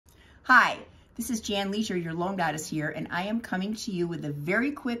Hi, this is Jan.leasure, your loan goddess here, and I am coming to you with a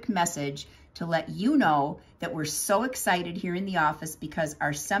very quick message to let you know that we're so excited here in the office because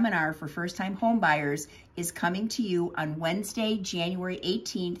our seminar for first-time home buyers is coming to you on Wednesday, January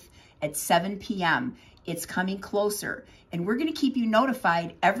 18th at 7 p.m. It's coming closer, and we're going to keep you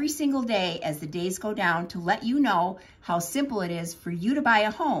notified every single day as the days go down to let you know how simple it is for you to buy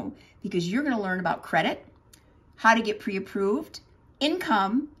a home, because you're going to learn about credit, how to get pre-approved,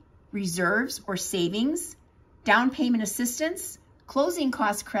 income, reserves or savings, down payment assistance, closing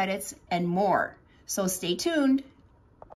cost credits, and more. So stay tuned.